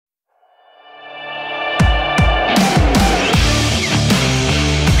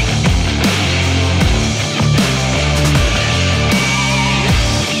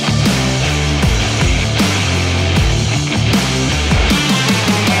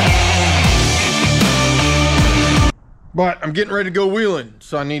But I'm getting ready to go wheeling,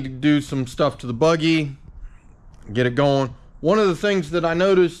 so I need to do some stuff to the buggy, get it going. One of the things that I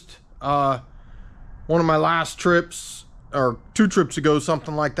noticed one of my last trips, or 2 trips ago,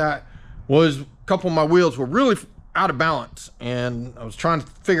 something like that, was a couple of my wheels were really out of balance, and I was trying to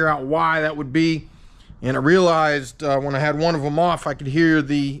figure out why that would be. And I realized when I had one of them off, I could hear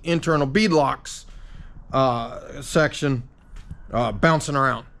the internal bead locks section bouncing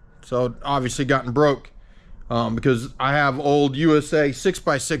around. So it obviously gotten broke because I have old USA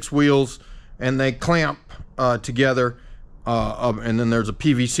 6x6 wheels, and they clamp together, and then there's a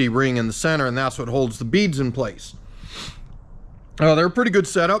PVC ring in the center, and that's what holds the beads in place. They're a pretty good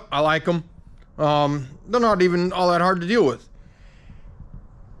setup. I like them. They're not even all that hard to deal with.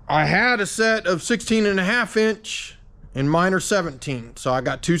 I had a set of 16.5 inch, and mine are 17, so I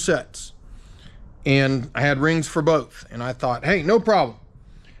got 2 sets, and I had rings for both, and I thought, hey, no problem,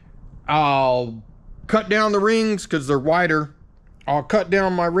 I'll cut down the rings because they're wider. I'll cut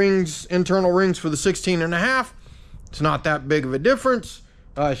down my rings, internal rings, for the 16.5. It's not that big of a difference.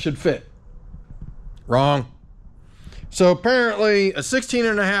 It should fit. Wrong. So apparently a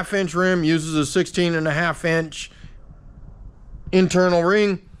 16.5 inch rim uses a 16.5 inch internal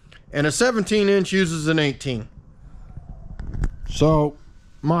ring, and a 17 inch uses an 18. So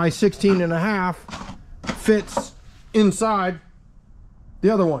my 16.5 fits inside the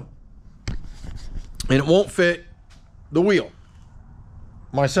other one, and it won't fit the wheel,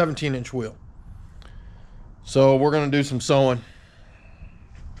 my 17 inch wheel. So we're gonna do some sewing.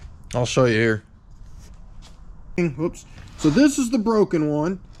 I'll show you here. Whoops. So this is the broken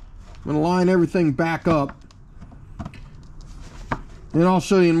one. I'm gonna line everything back up, and I'll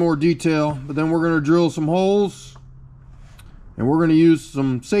show you in more detail. But then we're gonna drill some holes, and we're gonna use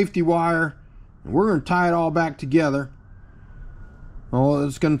some safety wire, and we're gonna tie it all back together. Oh,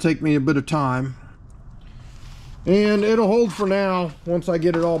 it's gonna take me a bit of time, and it'll hold for now once I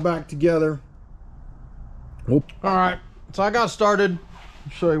get it all back together. All right, so I got started.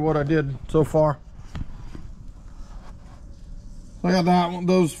 I'll show you what I did so far. I got that one,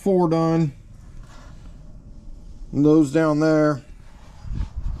 those 4 done, and those down there.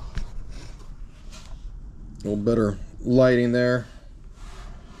 A little better lighting there.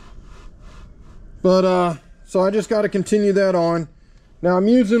 But so I just got to continue that on. Now I'm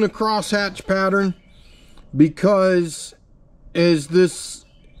using a crosshatch pattern because as this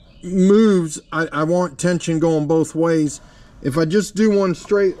moves, I want tension going both ways. If I just do one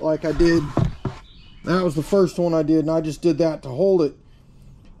straight like I did, that was the first one I did, and I just did that to hold it,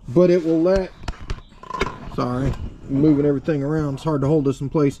 but it will let, sorry, I'm moving everything around, it's hard to hold this in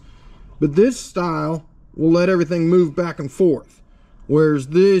place, but this style will let everything move back and forth, whereas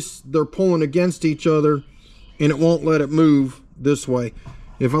this, they're pulling against each other, and it won't let it move this way.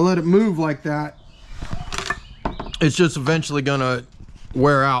 If I let it move like that, it's just eventually gonna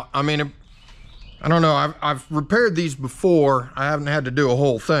wear out. I mean, I don't know, I've repaired these before. I haven't had to do a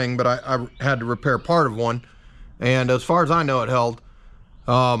whole thing, but I had to repair part of one, and as far as I know, it held.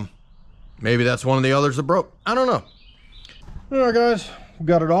 Maybe that's one of the others that broke. I don't know. All right, guys, we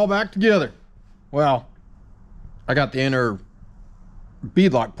got it all back together. Well, I got the inner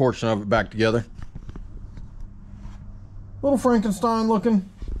beadlock portion of it back together. Little Frankenstein looking.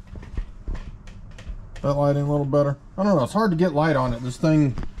 That lighting a little better. I don't know, it's hard to get light on it. This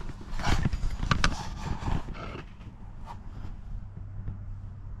thing,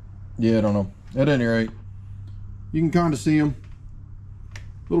 yeah, I don't know. At any rate, you can kind of see them.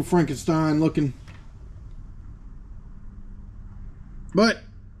 Little Frankenstein looking. But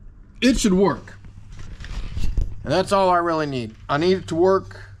it should work. And that's all I really need. I need it to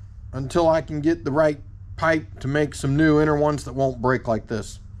work until I can get the right pipe to make some new inner ones that won't break like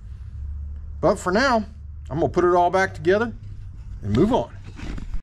this. But for now, I'm gonna put it all back together and move on.